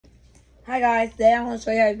Hi guys, today I'm going to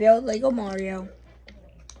show you how to build Lego Mario.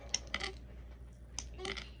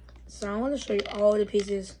 So I'm going to show you all the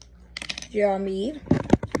pieces you all need.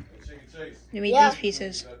 You need these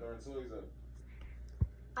pieces.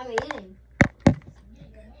 I'm eating.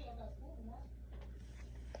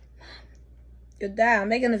 Good dad, I'm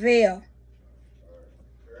making a video.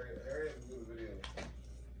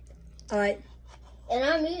 Alright. And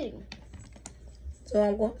I'm eating.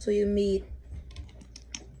 So you need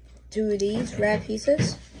 2 of these red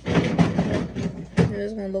pieces.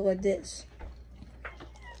 It's going to look like this.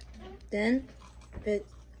 Then put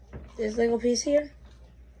this Lego piece here.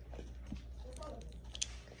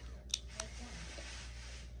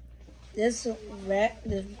 This red,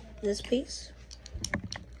 this piece.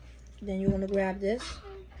 Then you want to grab this.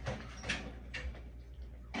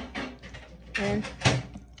 And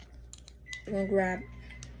you're going to grab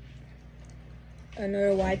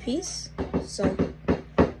another white piece. So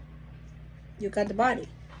you got the body.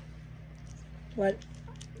 But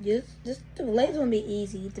the legs won't be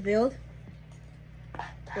easy to build.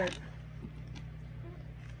 But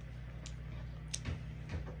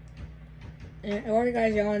and all you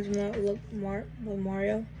guys, y'all want to look with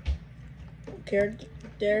Mario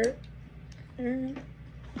character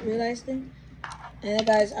realizing. And then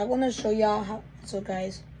guys, I'm gonna show y'all how. So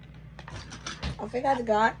guys, I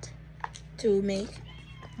forgot to make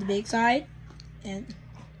the big side, and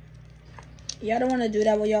y'all don't want to do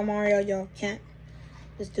that with y'all Mario. Y'all can't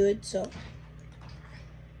just do it. So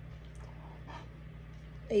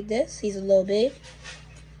like this, he's a little big.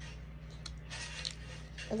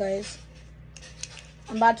 So guys,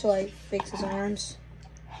 I'm about to like fix his arms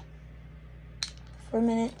for a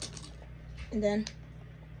minute, and then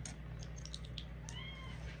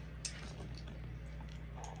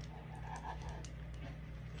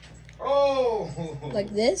like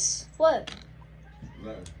this. What?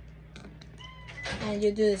 No. And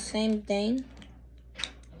you do the same thing.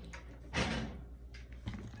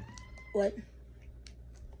 What?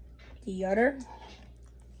 The other.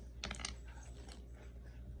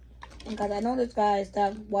 And guys, I noticed guys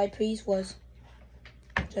that white piece was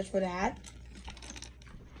just for that.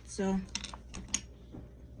 So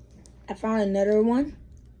I found another one.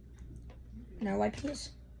 Another white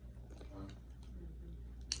piece.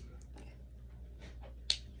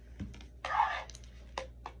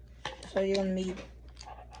 So you're gonna need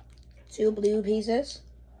 2 blue pieces.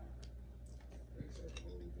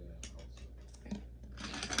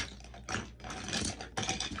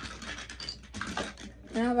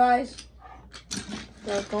 Now guys,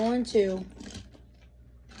 we're going to,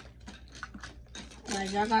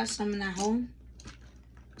 guys, y'all got something at home?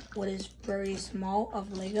 What is very small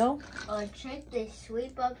of Lego? Check, they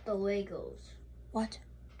sweep up the Legos. What?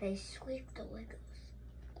 They sweep the Legos.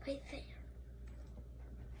 Right there.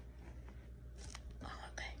 Oh,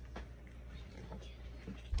 okay.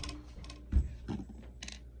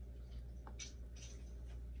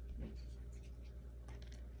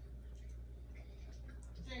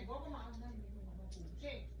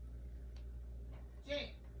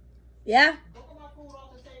 Yeah?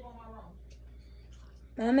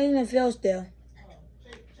 I'm making a feel still.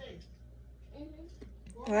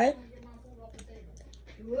 Alright?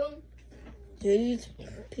 Do these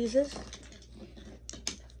pieces.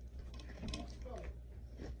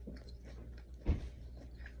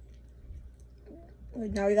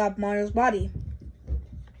 Now we got Mario's body.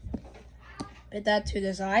 Put that to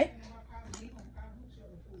the side.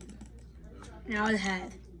 Now the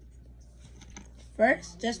head.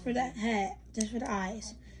 First, just for that head, just for the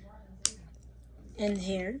eyes. And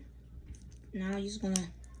here. Now you're just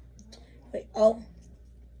gonna wait. Oh.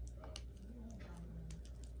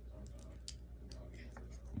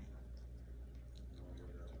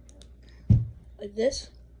 Like this.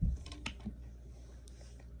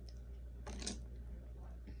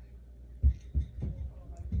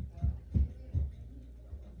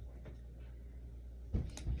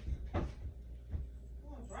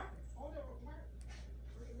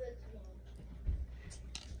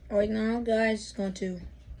 Right now, guys, just going to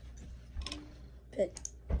put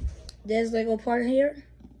this Lego part here,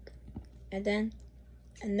 and then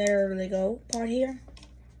another Lego part here.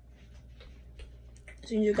 As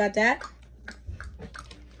soon as you got that,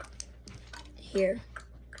 here,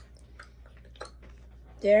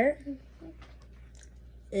 there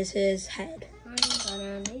is his head. I'm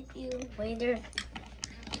gonna make you later.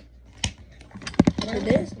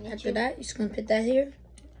 After that, you're just gonna put that here.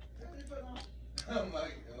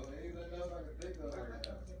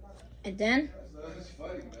 And then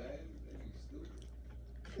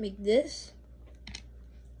make this.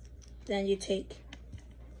 Then you take,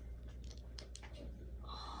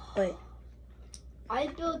 wait, I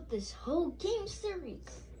built this whole game series.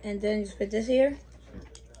 And then just put this here.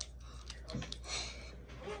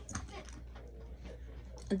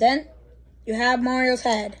 And then you have Mario's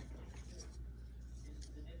head.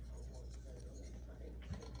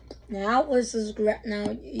 Now let's just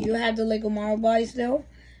now you have the Lego Mario body still.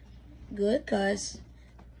 Good, cause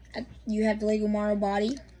you have the Lego Mario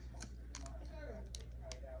body.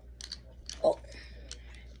 Oh,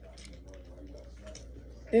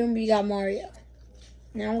 boom! You got Mario.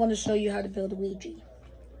 Now I'm going to show you how to build a Luigi.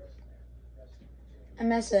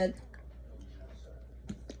 And I said,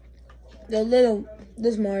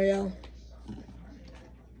 this Mario.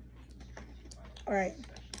 Alright.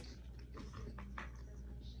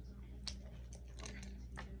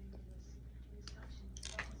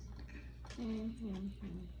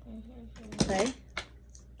 Okay.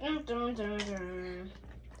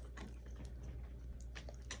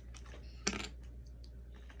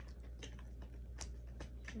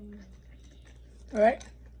 Alright.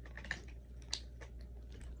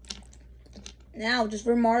 Now, just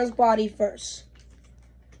for Mario's body first.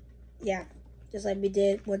 Yeah, just like we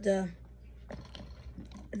did with the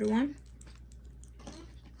other one.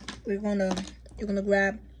 You're gonna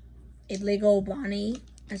grab a Lego Bonnie,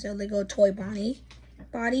 as a Lego toy Bonnie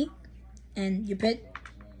body, and you put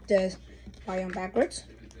the body on backwards.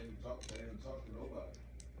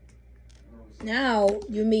 Now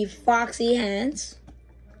you make Foxy hands.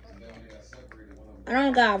 I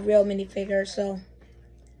don't got real minifigures, so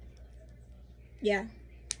yeah.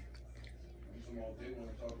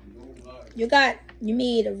 You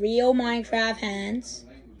made real Minecraft hands.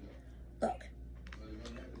 Look.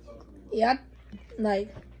 Yep.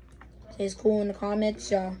 Like, it's cool in the comments,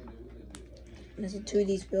 y'all. Listen to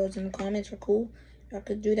these builds in the comments are cool. Y'all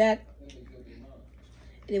could do that.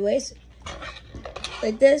 Anyways,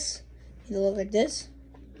 like this. It'll look like this.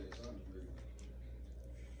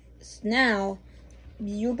 So now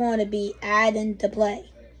you're going to be adding to play.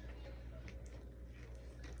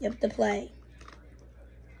 Yep, to play.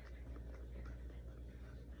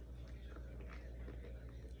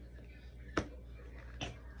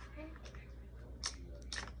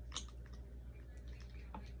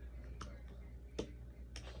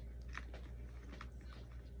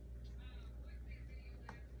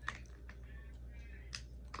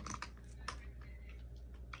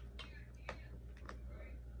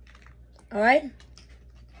 Alright.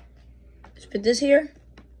 Let's put this here.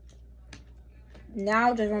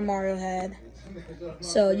 Now there's my Mario head.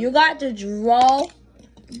 So you got to draw.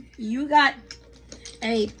 You got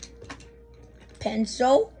a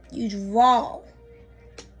pencil. You draw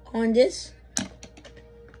on this.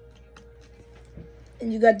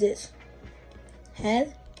 And you got this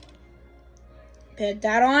head. Put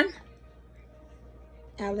that on.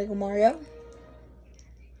 Add Lego Mario.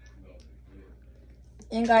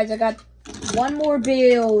 And guys, I got one more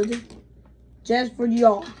build just for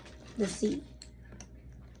y'all to see.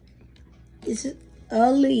 This is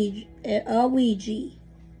a Luigi.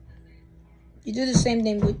 You do the same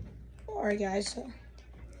thing with, alright guys, so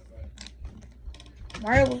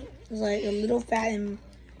Mario is like a little fat and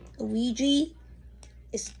Luigi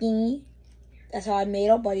is skinny. That's how I made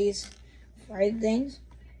up, but he's fried things.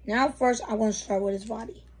 Now first I want to start with his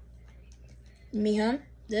body.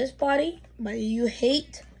 This body, but you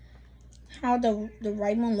hate how the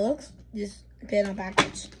right one looks, just put it on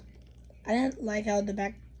backwards. I didn't like how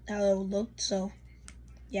how it looked, so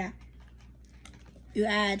yeah. You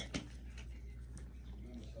add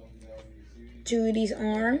 2 of these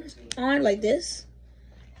arms on like this,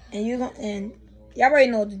 and y'all already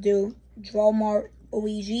know what to do. Draw more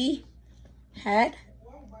Luigi head,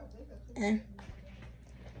 and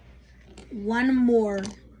one more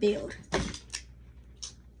build.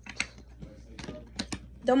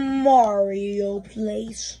 The Mario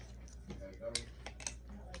place.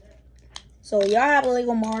 So y'all have a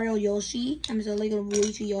Lego Mario Yoshi. I'm just a Lego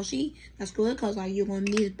Luigi Yoshi. That's good because like you're gonna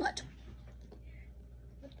need his butt.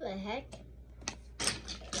 What the heck?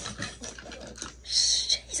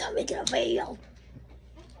 Shh, he's not making a video.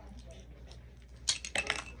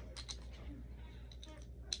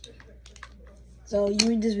 So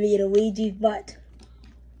you just made a Luigi's butt.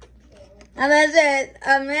 And that's it.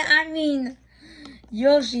 I mean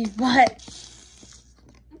Yoshi's butt.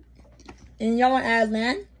 And y'all want to add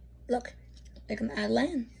land? Look, they can add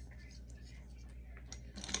land.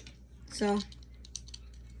 So,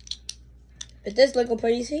 but this Lego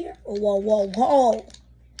Party's here. Oh, whoa, whoa, whoa.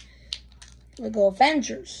 Lego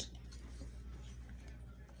Avengers.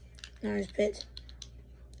 Nice pit.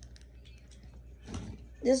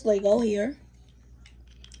 This Lego here.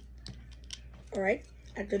 Alright,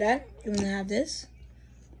 after that, you're gonna have this.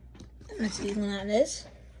 Let's see, like this.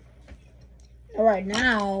 All right,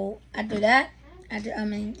 now after that, let's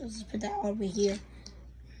just put that all the way here.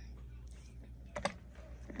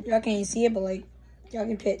 Y'all can't see it, but like, y'all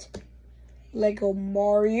can put Lego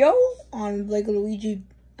Mario on Lego Luigi.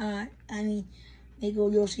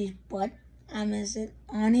 Lego Yoshi's butt. I'm gonna sit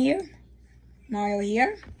on here. Mario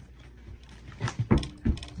here.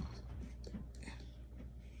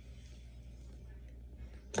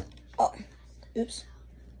 Oh, oops.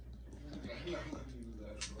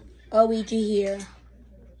 Luigi here.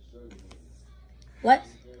 What?